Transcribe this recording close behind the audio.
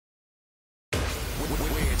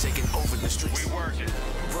taking over the streets. We working.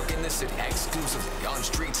 Brooking this shit exclusively on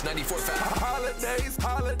Streets 94.5.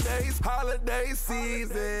 Holiday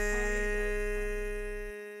season.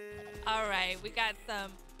 All right, we got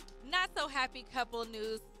some not so happy couple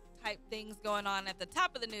news type things going on at the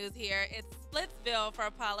top of the news here. It's Splitsville for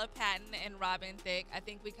Paula Patton and Robin Thicke. I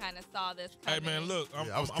think we kind of saw this coming. Hey, man, look,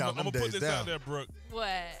 I'm I was going counting to them put days this down. out there, Brooke. What?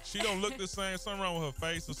 She don't look the same. Something wrong with her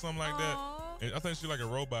face or something like Aw. that. And I think she's like a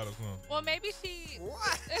robot or something. Well, maybe she...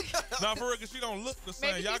 What? Nah, for real, because she don't look the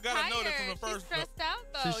same. Maybe Y'all she's got to know that from tired. the first... She's stressed out,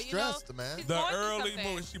 though. She's stressed, man. She's The going through early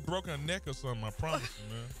something. movie, she broke her neck or something. I promise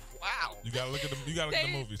you, man. Wow. You gotta look at the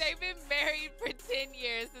movies. They've been married for 10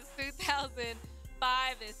 years, since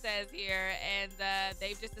 2005, it says here, and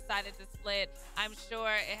they've just decided to split. I'm sure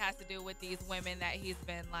it has to do with these women that he's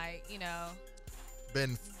been, like, you know,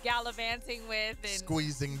 Been gallivanting with and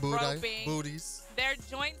squeezing groping. booties. Their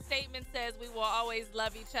joint statement says we will always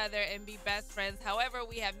love each other and be best friends. However,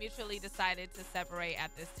 we have mutually decided to separate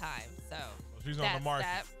at this time. So She's on the market.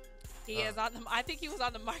 that. He is on the. I think he was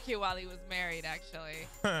on the market while he was married, actually.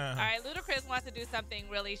 All right, Ludacris wants to do something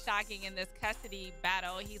really shocking in this custody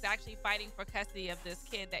battle. He's actually fighting for custody of this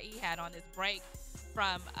kid that he had on his break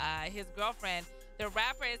from his girlfriend. The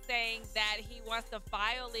rapper is saying that he wants to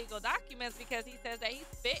file legal documents because he says that he's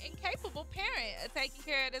fit and capable parent of taking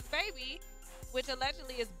care of this baby, which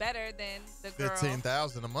allegedly is better than the girl.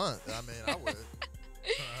 $15,000 a month. I mean, I would.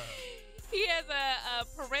 He has a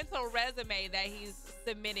parental resume that he's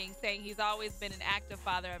submitting saying he's always been an active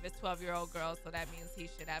father of his 12-year-old girl, so that means he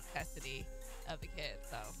should have custody of the kid.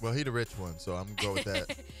 So, Well, he the rich one, so I'm gonna go with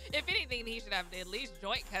that. if anything, he should have at least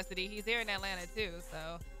joint custody. He's here in Atlanta too, so.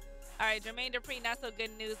 All right, Jermaine Dupri, not so good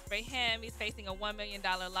news for him. He's facing a $1 million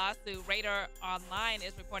lawsuit. Radar Online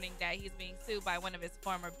is reporting that he's being sued by one of his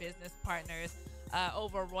former business partners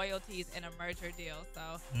over royalties in a merger deal. So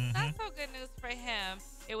not so good news for him.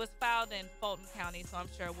 It was filed in Fulton County, so I'm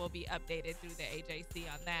sure we'll be updated through the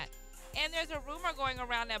AJC on that. And there's a rumor going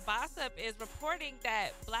around that Bossip is reporting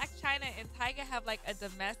that Black China and Tyga have like a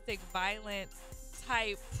domestic violence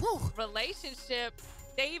type relationship.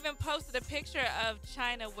 They even posted a picture of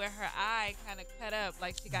China where her eye kind of cut up,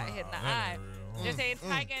 like she got hit in the eye. They're saying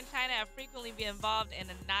Tyga and China have frequently been involved in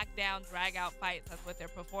a knockdown, drag-out fights. That's what they're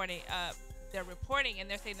reporting. And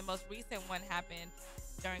they're saying the most recent one happened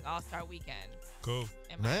during All-Star Weekend. Cool.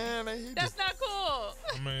 Man, That's not cool.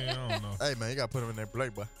 I mean, I don't know. Hey, man, you gotta put him in that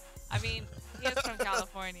plate, boy. I mean, he is from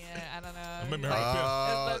California. I don't know. Don't make me hurt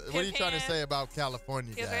my His what are you pimp trying to hand. say about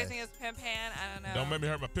California, He's guys? raising his pimp hand. I don't know. Don't make me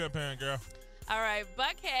hurt my pimp hand, girl. All right,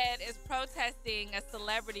 Buckhead is protesting a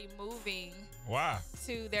celebrity moving Why?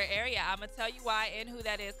 to their area. I'm going to tell you why and who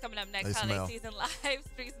that is coming up next. They Holiday smell. Season Live,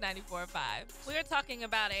 Streets 94.5. We're talking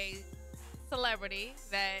about a celebrity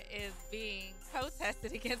that is being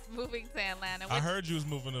protested against moving to Atlanta. I heard you was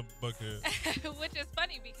moving to Buckhead. Which is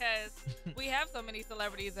funny because we have so many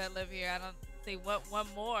celebrities that live here. I don't see what one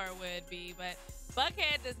more would be, but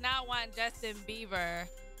Buckhead does not want Justin Bieber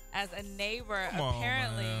as a neighbor, Come on,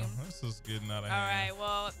 apparently. man. This is getting out of All hand. right,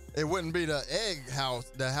 well, It wouldn't be the egg house,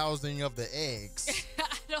 the housing of the eggs.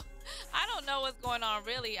 I don't know what's going on,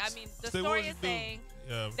 really. I mean, the Say, what story would is you do? saying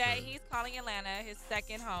Yeah, that okay. he's calling Atlanta his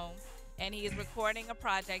second home, and he's recording a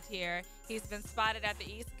project here. He's been spotted at the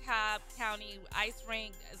East Cobb County Ice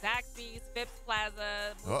Rink, Zaxby's, Phipps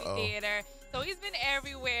Plaza, movie theater. So he's been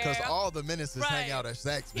everywhere. Because all the menaces hang Right. out at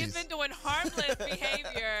Zaxby's. He's been doing harmless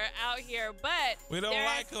behavior out here, but We don't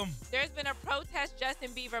like him. There's been a protest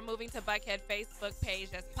Justin Bieber moving to Buckhead Facebook page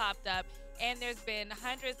that's popped up, and there's been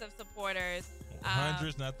hundreds of supporters.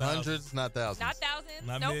 Hundreds, not thousands. Hundreds, not thousands. Not thousands.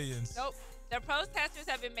 Not nope. millions. Nope. The protesters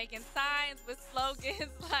have been making signs with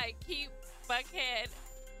slogans like "Keep Buckhead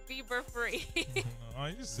Bieber free." Are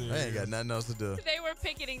you serious? They ain't got nothing else to do. They were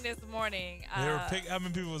picketing this morning. How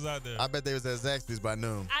many people was out there? I bet they was at Zaxby's by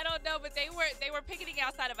noon. I don't know, but they were picketing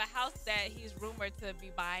outside of a house that he's rumored to be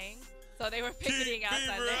buying. So they were picketing Keep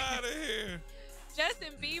outside Bieber there. out of here.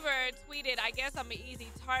 Justin Bieber tweeted, "I guess I'm an easy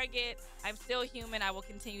target. I'm still human. I will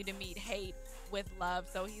continue to meet hate with love."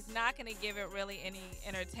 So he's not going to give it really any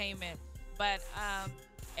entertainment. But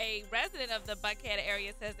a resident of the Buckhead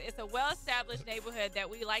area says it's a well-established neighborhood that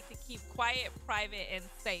we like to keep quiet, private, and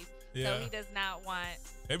safe. Yeah. So he does not want.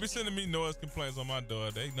 They be sending me noise complaints on my door.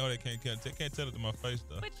 They know they can't tell it to my face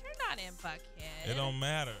though. But you're not in Buckhead. It don't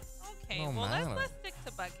matter. Okay, Don't well matter. let's stick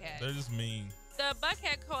to Buckhead. They're just mean. The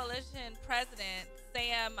Buckhead Coalition president,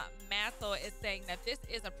 Sam Massel, is saying that this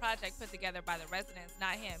is a project put together by the residents,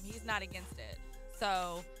 not him. He's not against it.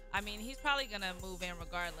 So, I mean, he's probably going to move in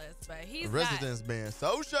regardless, but he's The residents being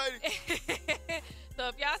so shady. So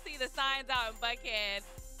if y'all see the signs out in Buckhead,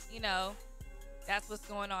 you know, That's what's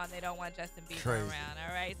going on. They don't want Justin Bieber Crazy. around.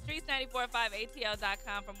 All right.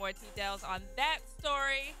 Streets945atl.com for more details on that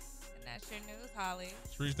story. And that's your news, Holly.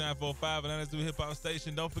 Streets 945, Atlanta's new hip hop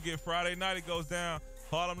station. Don't forget, Friday night it goes down.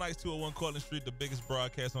 Harlem Nights 201 Cortlandt Street, the biggest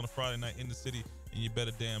broadcast on a Friday night in the city. And you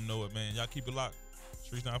better damn know it, man. Y'all keep it locked.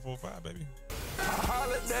 Streets 945, baby.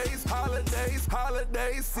 Holidays, holidays,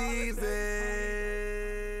 holiday season.